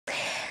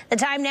The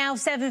time now,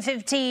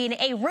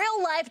 7:15. A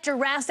real-life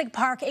Jurassic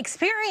Park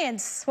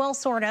experience. Well,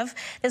 sort of.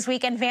 This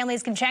weekend,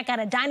 families can check out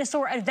a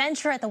dinosaur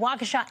adventure at the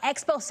Waukesha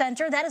Expo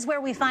Center. That is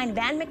where we find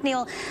Van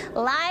McNeil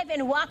live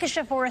in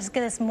Waukesha for us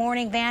this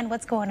morning. Van,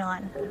 what's going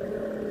on?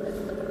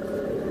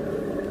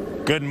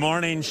 Good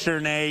morning,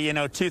 Shernay. You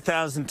know,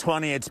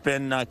 2020, it's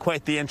been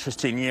quite the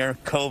interesting year.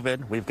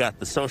 COVID, we've got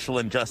the social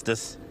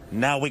injustice.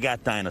 Now we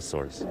got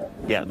dinosaurs.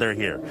 Yeah, they're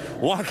here.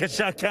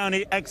 Waukesha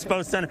County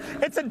Expo Center.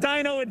 It's a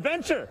dino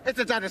adventure. It's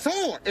a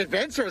dinosaur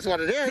adventure is what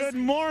it is. Good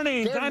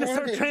morning, Good Dinosaur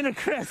morning. Trainer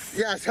Chris.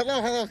 Yes,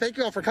 hello. Thank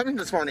you all for coming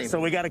this morning. So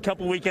we got a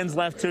couple weekends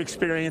left to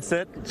experience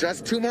it.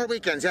 Just 2 more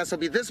weekends. Yes, it'll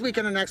be this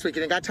weekend and next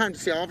weekend. You got time to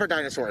see all of our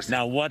dinosaurs.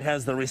 Now, what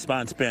has the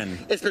response been?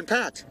 It's been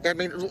packed. I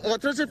mean,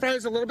 Thursday, Friday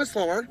is a little bit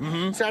slower.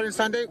 Saturday and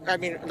Sunday, I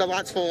mean, the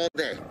lot's full all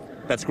day.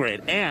 That's great.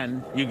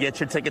 And you get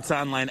your tickets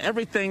online.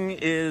 Everything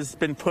is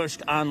been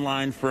pushed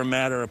online for a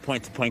matter of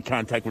point-to-point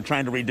contact. We're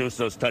trying to reduce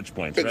those touch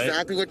points, right?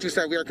 Exactly what you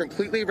said. We are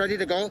completely ready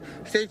to go.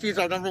 Safety is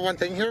our #1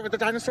 thing here with the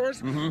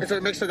dinosaurs. And so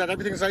we make sure that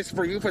everything's nice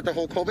for you with the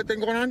whole COVID thing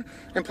going on.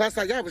 And plus,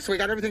 so we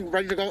got everything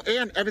ready to go,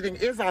 and everything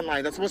is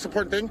online. That's the most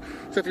important thing.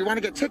 So if you want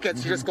to get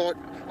tickets, you just go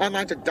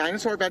online to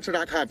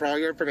DinosaurAdventure.com for all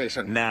your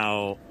information.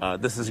 Now,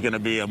 this is going to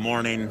be a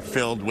morning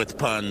filled with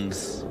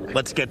puns.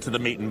 Let's get to the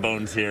meat and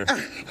bones here.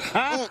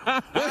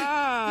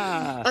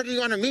 Or do you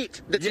want to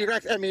meet the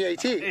T-Rex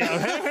MEAT?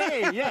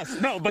 Hey,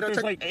 yes. No, but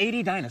there's like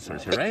 80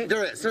 dinosaurs here, right?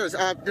 There is.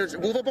 There's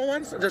movable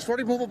ones. There's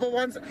 40 movable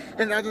ones.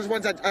 And there's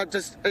ones that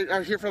just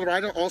are here for the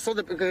ride also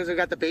because we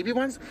got the baby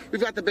ones. We've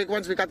got the big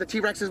ones. We got the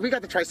T-Rexes. We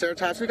got the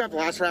Triceratops. We got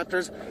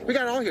Velociraptors. We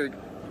got it all here.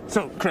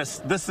 So,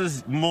 Chris, this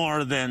is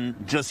more than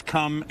just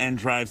come and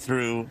drive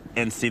through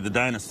and see the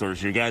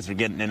dinosaurs. You guys are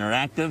getting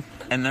interactive,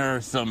 and there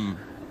are some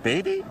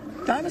baby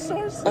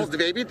dinosaurs? Oh, the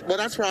baby? Well,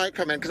 that's where I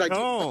come in because I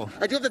do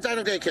have the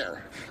dino daycare.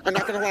 I'm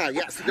not going to lie.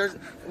 Yes,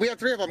 we have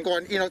 3 of them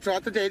going. You know,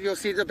 throughout the day you'll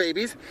see the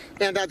babies,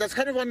 and that's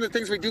kind of one of the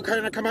things we do.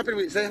 Kind of come up and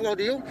we say hello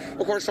to you.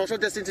 Of course, social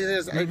distancing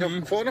is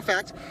full in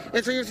effect,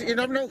 and so you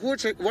never know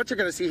what you're going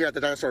to see here at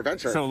the Dinosaur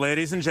Adventure. So,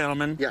 ladies and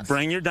gentlemen,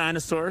 bring your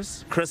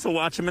dinosaurs. Chris will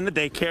watch them in the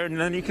daycare, and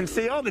then you can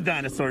see all the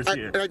dinosaurs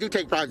here. And I do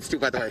take bribes too,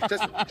 by the way.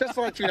 Just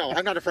to let you know,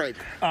 I'm not afraid.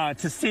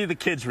 To see the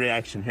kids'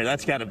 reaction here,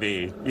 that's got to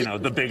be,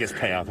 the biggest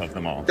payoff of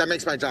them all. That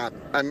makes my job.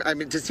 I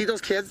mean, to see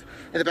those kids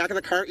in the back of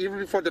the car, even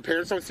before the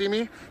parents don't see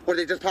me, or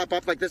they just pop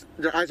up like this,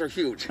 their eyes are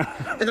huge.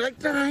 And they're like,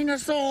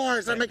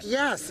 dinosaurs! I'm like,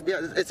 yes.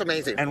 Yeah, it's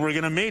amazing. And we're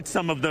going to meet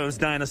some of those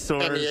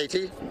dinosaurs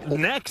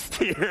next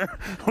year.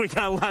 We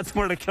got lots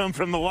more to come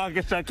from the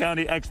Waukesha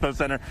County Expo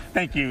Center.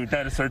 Thank you,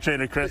 Dinosaur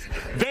Trainer Chris.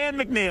 Van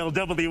McNeil,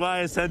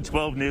 WISN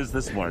 12 News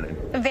this morning.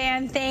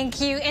 Van, thank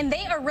you. And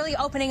they are really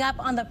opening up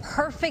on the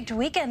perfect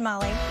weekend,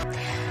 Molly.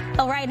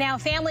 Well, right now,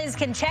 families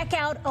can check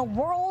out a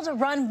world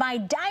run by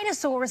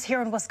dinosaurs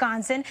here in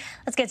Wisconsin.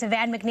 Let's get to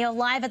Van McNeil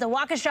live at the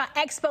Waukesha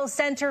Expo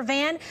Center.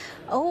 Van,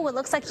 oh, it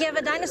looks like you have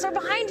a dinosaur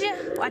behind you.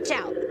 Watch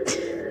out.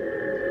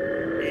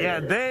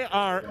 Yeah, they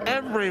are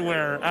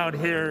everywhere out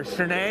here,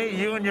 Shernay.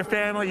 You and your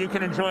family, you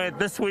can enjoy it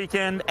this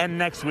weekend and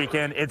next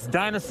weekend. It's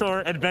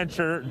Dinosaur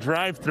Adventure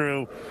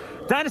Drive-Thru.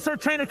 Dinosaur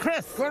Trainer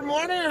Chris. Good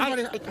morning,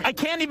 everybody. I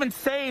can't even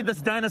say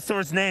this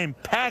dinosaur's name.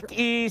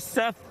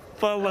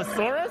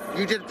 Pachycephalosaurus?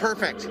 You did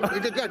perfect. You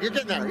did good. You're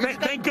getting there.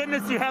 Thank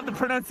goodness you have the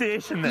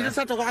pronunciation there. You just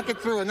have to walk it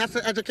through, and that's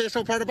the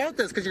educational part about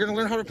this, because you're going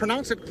to learn how to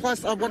pronounce it,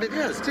 plus what it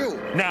is, too.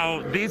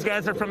 Now, these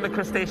guys are from the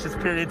Cretaceous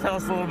period. Tell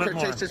us a little bit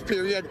more. Cretaceous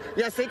period.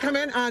 Yes, they come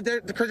in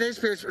the Cretaceous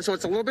period, so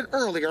it's a little bit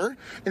earlier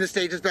in the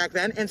stages back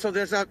then, and so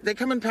they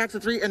come in packs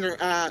of 3, and they're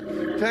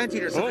plant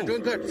eaters, so they're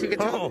doing good. So you can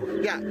tell.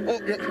 Yeah. Oh,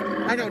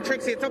 yeah. I know,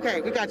 Trixie. It's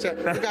okay. We got you.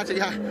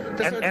 Yeah.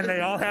 And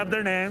they all have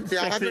their names.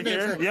 Yeah, all have their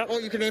names. Yep. Oh,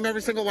 you can name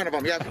every single one of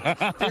them. Yeah.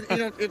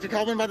 If you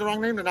call them by the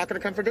wrong name, they're not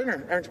going to come for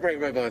dinner.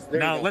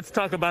 Now, let's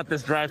talk about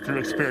this drive-thru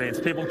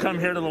experience. People come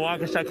here to the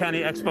Waukesha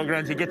County Expo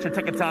Grounds. You get your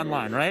tickets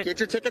online, right? Get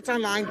your tickets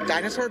online,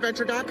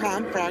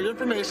 DinosaurAdventure.com for all your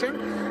information.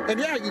 And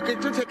yeah, you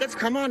get your tickets,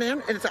 come on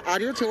in, and it's an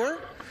audio tour.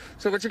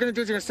 So what you're going to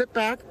do is you're going to sit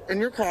back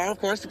in your car, of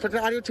course, to put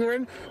the audio tour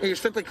in, and you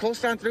simply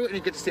coast on through, and you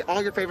get to see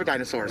all your favorite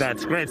dinosaurs.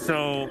 That's great.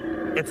 So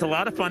it's a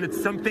lot of fun.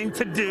 It's something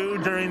to do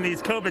during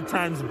these COVID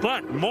times,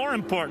 but more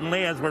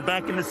importantly, as we're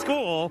back into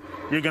school,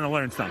 you're going to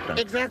learn something.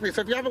 Exactly. So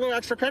if you have a little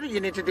extra credit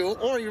you need to do,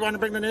 or you want to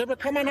bring the neighbor,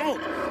 come on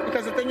out.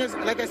 Because the thing is,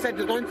 like I said,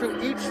 you're going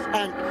through each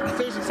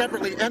station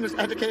separately, and there's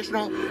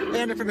educational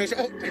and information.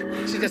 Oh,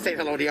 she just saying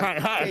hello to you.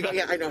 Hi.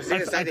 Yeah, I know.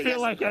 I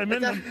feel like I'm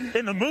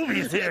in the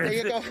movies here. There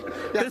you go.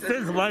 This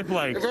is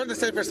lifelike. We're on the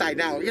safer side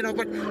now,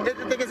 but the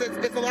thing is,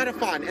 it's a lot of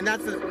fun, and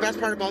that's the best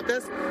part about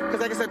this, because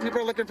like I said,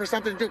 people are looking for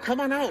something to do. Come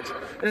on out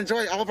and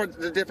enjoy all of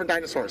the different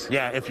dinosaurs.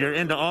 Yeah, if you're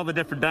into all the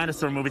different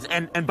dinosaur movies.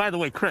 And by the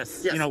way,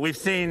 Chris, we've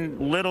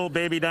seen little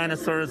baby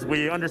dinosaurs.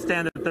 We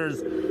understand that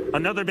there's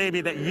another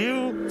baby that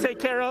you take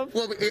care of?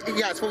 Well,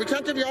 yes. Well, we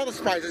can't give you all the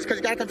surprises because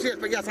you got to come see us.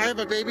 But yes, I have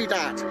a baby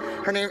Dot.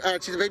 Her name,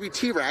 she's a baby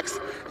T-Rex,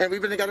 and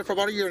we've been together for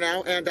about a year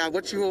now, and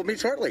which you will meet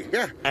shortly.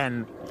 Yeah.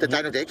 And the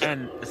Dino Daycare.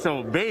 And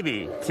so,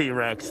 baby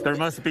T-Rex, there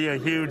must be a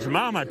huge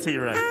mama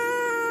T-Rex.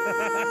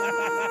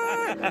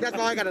 That's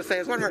all I got to say.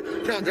 It's one more.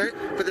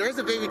 But there is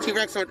a baby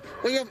T-Rex, so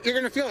you're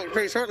going to feel it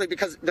pretty shortly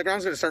because the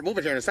ground's going to start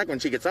moving here in a second when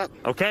she gets up.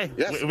 Okay.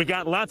 Yes. We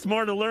got lots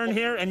more to learn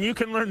here, and you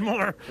can learn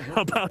more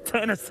about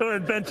Dinosaur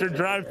Adventure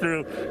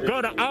Drive-Thru.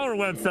 Go to our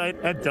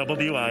website at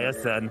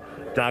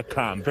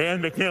WISN.com.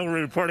 Van McNeil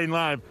reporting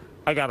live.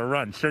 I got to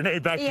run.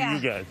 Shernay, back to you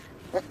guys.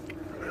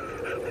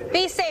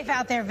 Be safe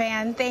out there,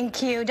 Van.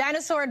 Thank you.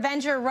 Dinosaur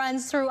Adventure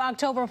runs through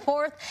October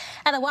 4th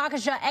at the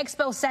Waukesha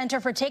Expo Center.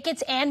 For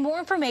tickets and more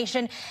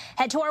information,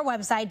 head to our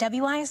website,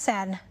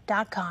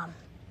 WISN.com.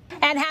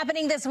 And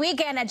happening this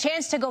weekend, a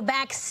chance to go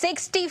back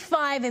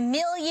 65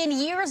 million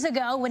years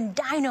ago when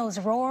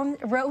dinos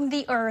roamed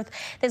the earth.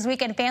 This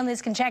weekend,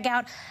 families can check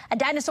out a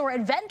dinosaur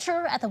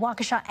adventure at the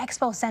Waukesha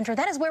Expo Center.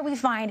 That is where we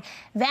find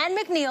Van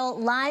McNeil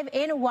live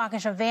in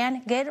Waukesha.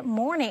 Van, good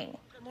morning.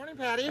 Good morning,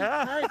 Patty.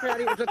 Hi,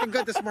 Patty. It's looking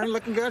good this morning.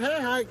 Looking good.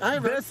 Hey, hi.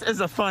 This is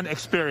a fun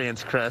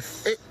experience,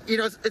 Chris.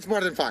 It's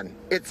more than fun.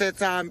 It's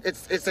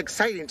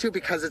exciting too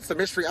because it's the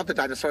mystery of the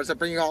dinosaurs that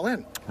bring you all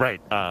in.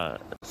 Right.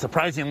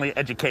 Surprisingly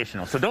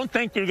educational. So don't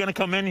think you're going to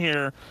come in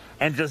here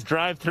and just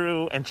drive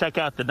through and check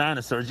out the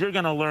dinosaurs. You're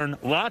going to learn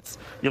lots.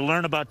 You'll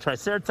learn about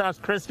Triceratops.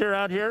 Chris, you're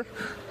out here.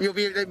 You'll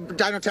be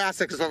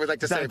dinotastic is what we like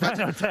to say.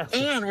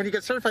 And when you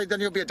get certified, then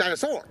you'll be a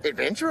dinosaur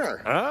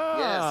adventurer.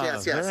 Oh,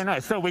 yes. Very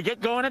nice. So we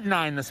get going at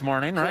 9 this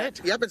morning, right?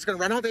 Correct. Yep, it's going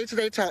to run all day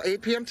today till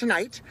 8 p.m.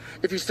 tonight.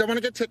 If you still want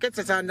to get tickets,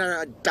 it's on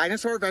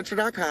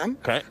DinosaurAdventure.com.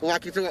 Okay. We'll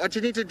walk you through what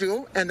you need to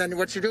do, and then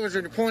what you do is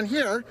when you pull in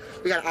here,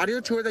 we got an audio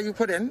tour that you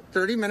put in,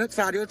 30 minutes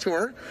audio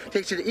tour,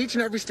 takes you to each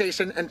and every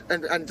station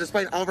and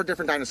displaying all of our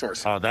different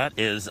dinosaurs. Oh, that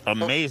is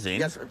amazing.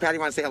 Yes, Patty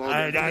wants to say hello.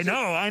 I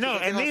know.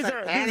 And these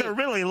are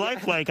really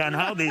lifelike on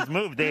how these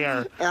move. They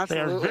are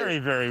very,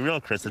 very real,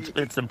 Chris.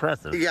 It's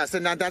impressive. Yes,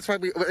 and that's why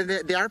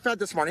they are fed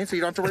this morning, so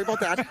you don't have to worry about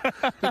that.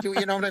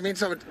 You know what I mean?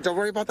 So don't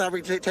worry about that.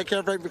 We take care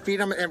of it. We feed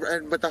them,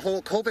 and with the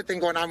whole COVID thing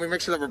going on, we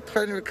make sure that we're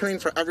plenty clean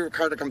for every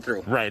car to come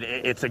through. Right.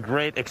 It's a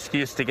great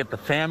excuse to get the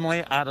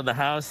family out of the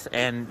house,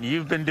 and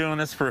you've been doing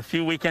this for a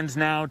few weekends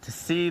now to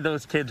see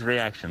those kids'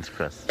 reactions,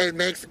 Chris. It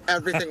makes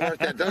everything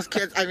worth it. Those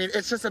kids, I mean,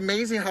 it's just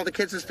amazing how the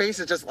kids'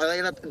 faces just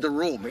light up the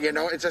room, you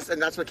know? It's just,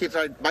 and that's what keeps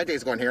my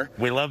days going here.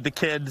 We love the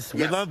kids.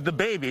 Yes. We love the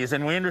babies,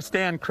 and we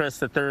understand, Chris,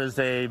 that there is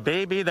a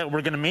baby that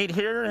we're going to meet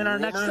here in our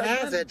next segment.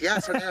 Has it?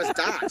 Yes, her name is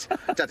Dot.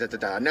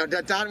 No,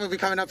 Dot will be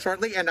coming up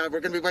shortly, and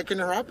we're going to be waking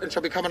her up, and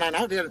she'll be coming on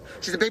out.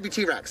 She's a baby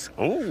T-Rex.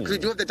 Oh. We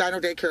do have the dino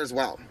daycare as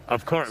well.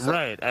 Of course,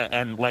 right.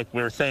 And like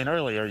we were saying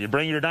earlier, you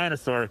bring your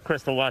dinosaur,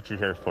 Chris will watch it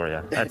here for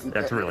you. That's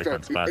a really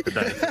fun spot, the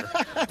dinosaur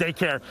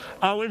daycare.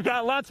 We've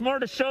got lots more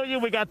to show you.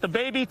 We got the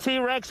baby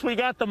T-Rex. We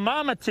got the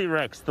mama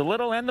T-Rex, the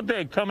little and the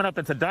big, coming up.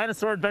 It's a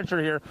dinosaur adventure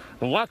here,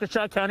 the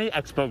Waukesha County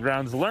Expo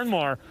Grounds. Learn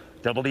more,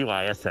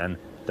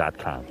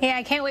 WISN.com. Yeah,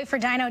 I can't wait for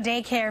Dino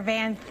Daycare,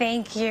 Van.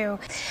 Thank you.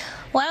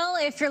 Well,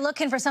 if you're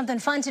looking for something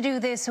fun to do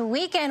this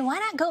weekend, why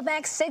not go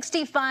back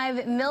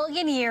 65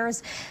 million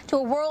years to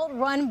a world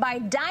run by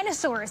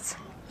dinosaurs?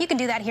 You can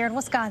do that here in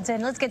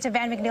Wisconsin. Let's get to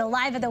Van McNeil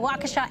live at the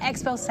Waukesha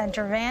Expo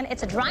Center. Van,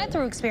 it's a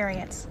drive-through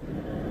experience.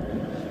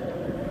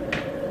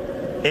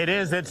 It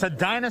is. It's a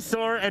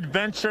dinosaur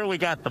adventure. We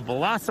got the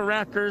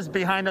velociraptors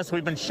behind us.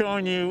 We've been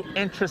showing you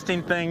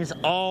interesting things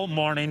all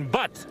morning,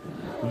 but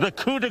the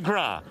coup de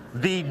grace,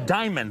 the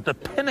diamond, the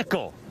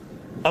pinnacle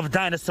of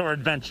dinosaur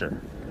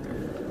adventure.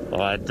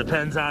 Well, it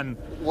depends on...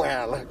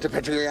 Well, it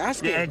depends who you're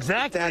asking. Yeah,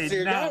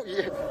 exactly. Now,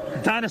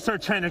 Dinosaur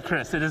Trainer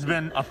Chris, it has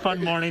been a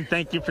fun morning.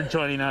 Thank you for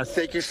joining us.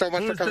 Thank you so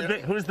much for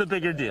coming. Who's the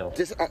bigger deal?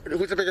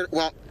 Who's the bigger...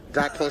 Well,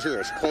 Dot, close your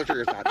ears. Close your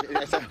ears,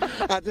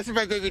 Dot. This is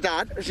my baby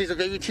Dot. She's a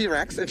baby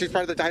T-Rex, and she's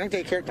part of the Dino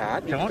Daycare.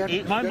 Dot. Don't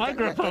eat my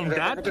microphone,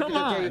 Dot. Come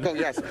on. There you go,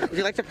 yes. If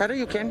you like to pet her,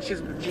 you can.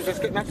 She's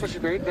just getting up, so she's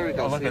great. There we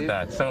go. Oh, look at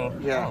that. So,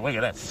 yeah. Look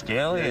at that.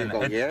 Scaly. There you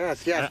go.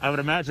 Yes. I would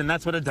imagine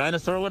that's what a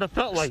dinosaur would have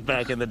felt like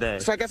back in the day.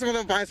 So I guess I'm a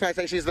little biased when I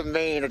say she's the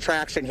main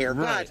attraction here.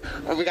 Right.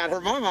 But we got her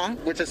mama,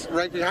 which is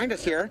right behind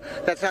us here.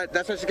 That's why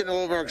she's getting a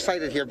little more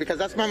excited here, because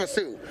that's Mama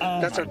Sue.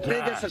 Oh, that's her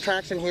biggest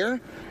attraction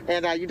here,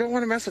 and you don't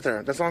want to mess with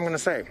her. That's all I'm going to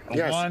say.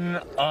 Yes. One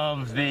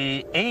of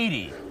the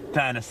 80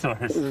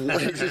 dinosaurs. The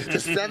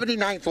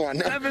 79th one.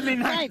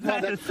 79th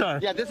dinosaur.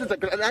 Yeah, this is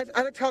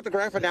I like to call it the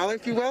grand finale,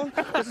 if you will.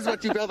 This is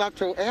what you build up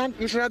to, and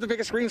you should have the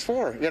biggest screens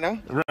for, you know?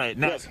 Right.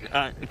 Now, yes.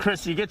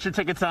 Chris, you get your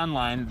tickets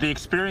online. The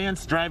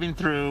experience driving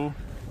through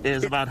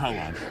is about how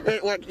long?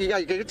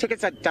 You get your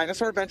tickets at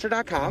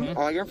DinosaurAdventure.com. Mm-hmm.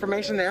 All your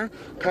information there.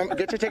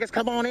 Get your tickets,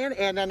 come on in,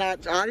 and then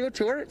audio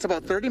tour. It's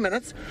about 30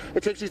 minutes.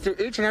 It takes you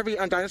through each and every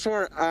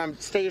dinosaur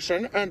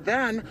station, and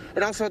then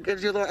it also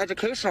gives you a little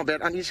educational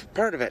bit on each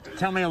part of it.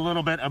 Tell me a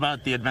little bit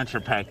about the adventure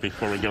pack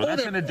before we go.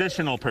 That's an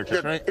additional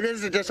purchase, right? It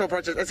is an additional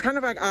purchase. It's kind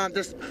of like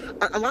there's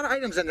a lot of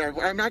items in there.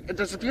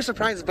 There's a few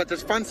surprises, but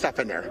there's fun stuff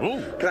in there.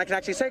 Because I can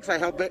actually say, because I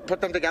helped put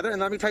them together, and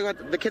let me tell you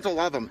what, the kids will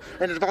love them.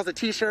 And it involves a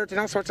T-shirt and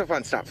all sorts of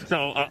fun stuff.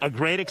 So a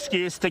great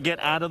excuse to get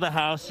out of the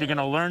house. You're going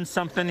to learn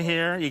something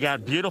here. You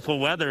got beautiful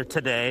weather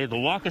today, the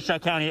Waukesha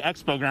County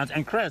Expo Grounds.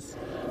 And Chris,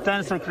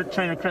 Dinosaur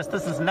Trainer Chris,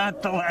 this is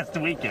not the last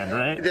weekend,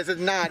 right? This is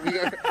not.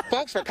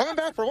 Folks, we're coming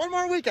back for one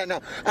more weekend. No.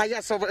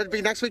 Yeah, so it'll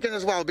be next weekend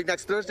as well. It'll be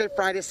next Thursday,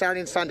 Friday,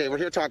 Saturday, and Sunday. We're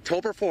here till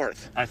October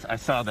 4th. I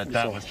saw that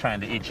was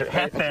trying to eat your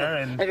hat there.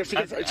 And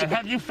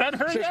have you fed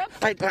her yet?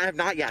 I have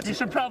not yet. You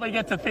should probably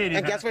get to feeding her.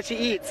 And guess what she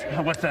eats?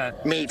 What's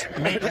that? Meat.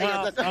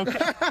 Well,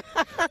 okay.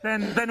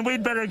 Then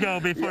we'd better go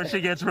before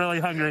she gets really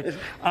hungry.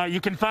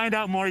 You can find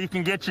out more. You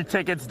can get your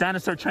tickets.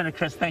 Dinosaur Trainer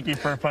Chris, thank you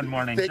for a fun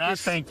morning.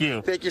 Thank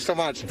you. Thank you so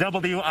much.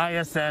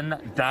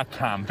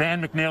 WISN.com.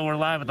 Van McNeil, we're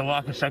live at the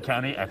Waukesha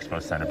County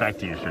Expo Center. Back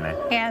to you,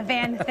 Shanae. Yeah,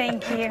 Van,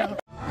 thank you.